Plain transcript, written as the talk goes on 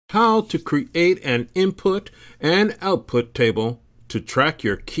how to create an input and output table to track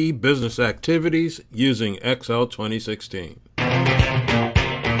your key business activities using Excel 2016.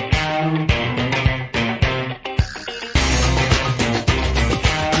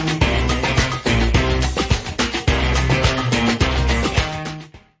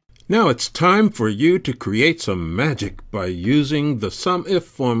 Now it's time for you to create some magic by using the SUMIF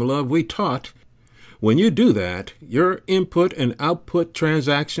formula we taught. When you do that, your input and output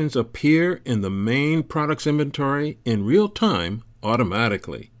transactions appear in the main products inventory in real time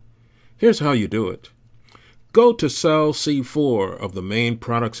automatically. Here's how you do it. Go to cell C4 of the main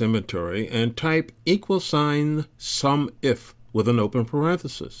products inventory and type =SUMIF with an open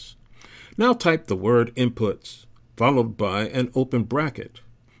parenthesis. Now type the word inputs, followed by an open bracket.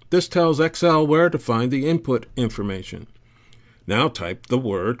 This tells Excel where to find the input information. Now type the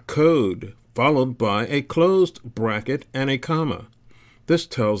word code, followed by a closed bracket and a comma. This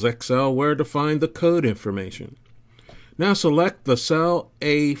tells Excel where to find the code information. Now select the cell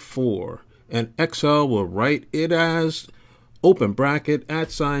A4, and Excel will write it as open bracket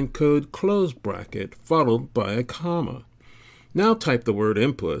 @code close bracket, followed by a comma. Now type the word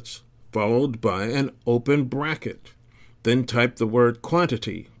inputs, followed by an open bracket. Then type the word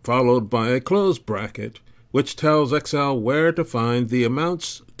quantity, followed by a close bracket, which tells Excel where to find the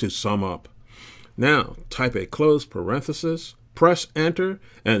amounts to sum up. Now type a close parenthesis, press enter,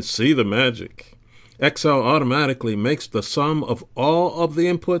 and see the magic. Excel automatically makes the sum of all of the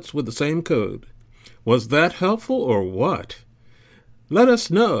inputs with the same code. Was that helpful or what? Let us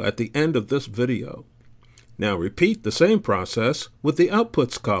know at the end of this video. Now repeat the same process with the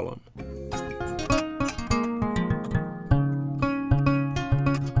outputs column.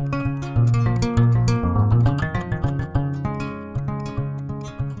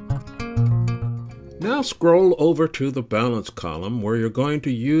 Now scroll over to the balance column where you're going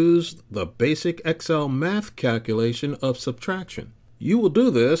to use the basic Excel math calculation of subtraction. You will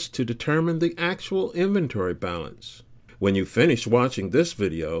do this to determine the actual inventory balance. When you finish watching this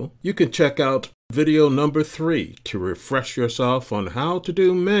video, you can check out video number 3 to refresh yourself on how to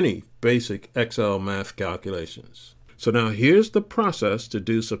do many basic Excel math calculations. So now here's the process to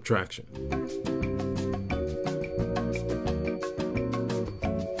do subtraction.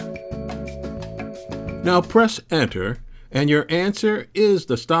 Now press enter, and your answer is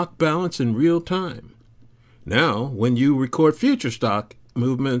the stock balance in real time. Now, when you record future stock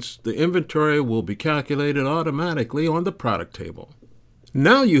movements, the inventory will be calculated automatically on the product table.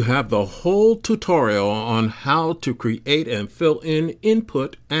 Now you have the whole tutorial on how to create and fill in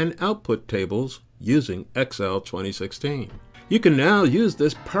input and output tables using Excel 2016. You can now use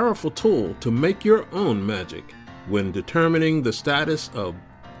this powerful tool to make your own magic when determining the status of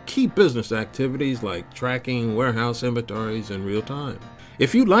key business activities like tracking warehouse inventories in real time.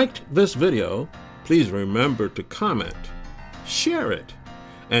 If you liked this video, please remember to comment, share it,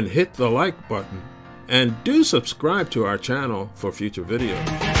 and hit the like button. And do subscribe to our channel for future videos.